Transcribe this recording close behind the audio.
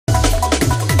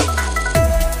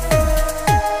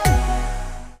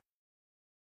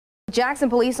Jackson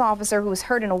police officer who was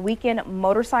hurt in a weekend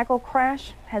motorcycle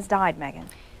crash has died, Megan.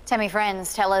 Tammy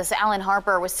friends tell us Allen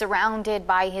Harper was surrounded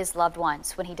by his loved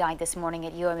ones when he died this morning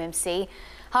at UMMC.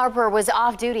 Harper was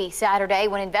off duty Saturday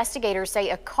when investigators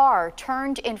say a car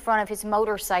turned in front of his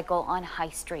motorcycle on High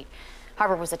Street.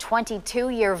 Harper was a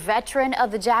 22-year veteran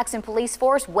of the Jackson police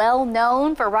force, well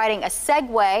known for riding a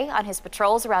Segway on his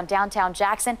patrols around downtown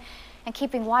Jackson and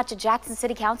keeping watch at Jackson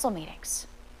City Council meetings.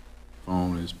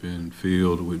 Phone has been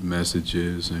filled with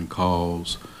messages and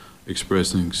calls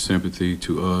expressing sympathy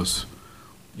to us.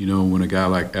 You know, when a guy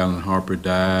like Allen Harper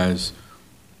dies,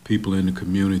 people in the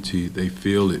community, they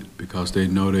feel it because they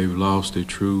know they've lost a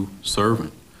true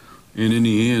servant. And in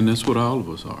the end, that's what all of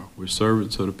us are. We're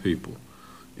servants of the people.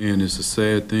 And it's a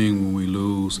sad thing when we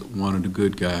lose one of the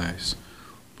good guys.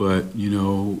 But, you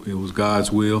know, it was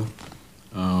God's will.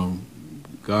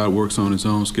 God works on his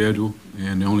own schedule,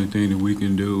 and the only thing that we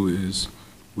can do is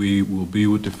we will be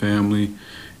with the family.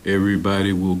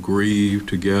 Everybody will grieve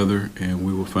together, and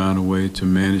we will find a way to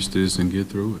manage this and get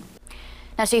through it.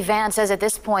 Now, Chief Van says at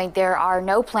this point there are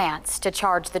no plans to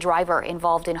charge the driver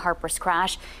involved in Harper's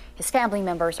crash. His family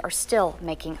members are still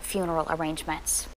making funeral arrangements.